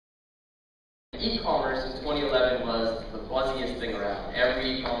e-commerce in 2011 was the buzziest thing around.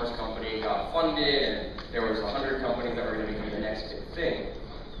 Every e-commerce company got funded, and there was 100 companies that were going to become the next big thing.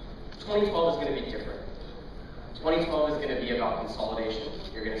 2012 is going to be different. 2012 is going to be about consolidation.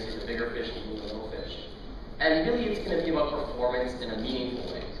 You're going to see the bigger fish eating the little fish. And really, it's going to be about performance in a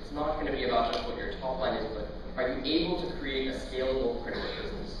meaningful way. It's not going to be about just what your top line is, but are you able to create a scalable, critical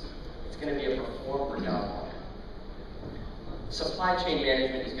business? It's going to be a perform or down market. Supply chain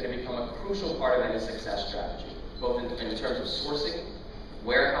management is going to become a crucial part of any success strategy, both in terms of sourcing,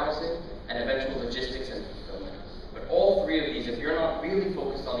 warehousing, and eventual logistics and fulfillment. But all three of these, if you're not really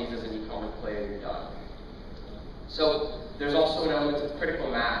focused on these as an e-commerce player, you're done. So there's also an element of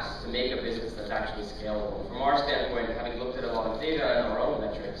critical mass to make a business that's actually scalable. From our standpoint, having looked at a lot of data and our own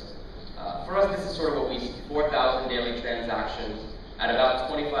metrics, for us this is sort of what we see, 4,000 daily transactions at about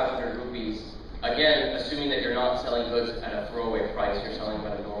 2,500 rupees. Again, assuming that you're not selling goods at a throwaway price, you're selling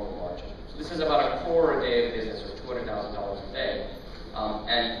them at a normal margin. So this is about a crore a day of business, or $200,000 a day.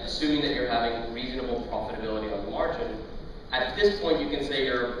 And assuming that you're having reasonable profitability on the margin, at this point you can say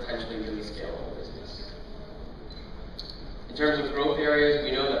you're a potentially really scalable business. In terms of growth areas,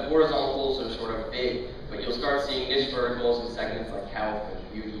 we know that horizontals are sort of big, but you'll start seeing niche verticals in segments like health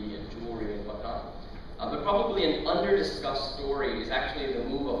and beauty and jewelry and whatnot. But probably an under-discussed story is actually the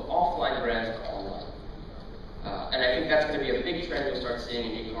move of offline brands to online. And I think that's going to be a big trend you'll start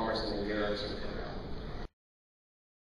seeing in e-commerce in the year or two from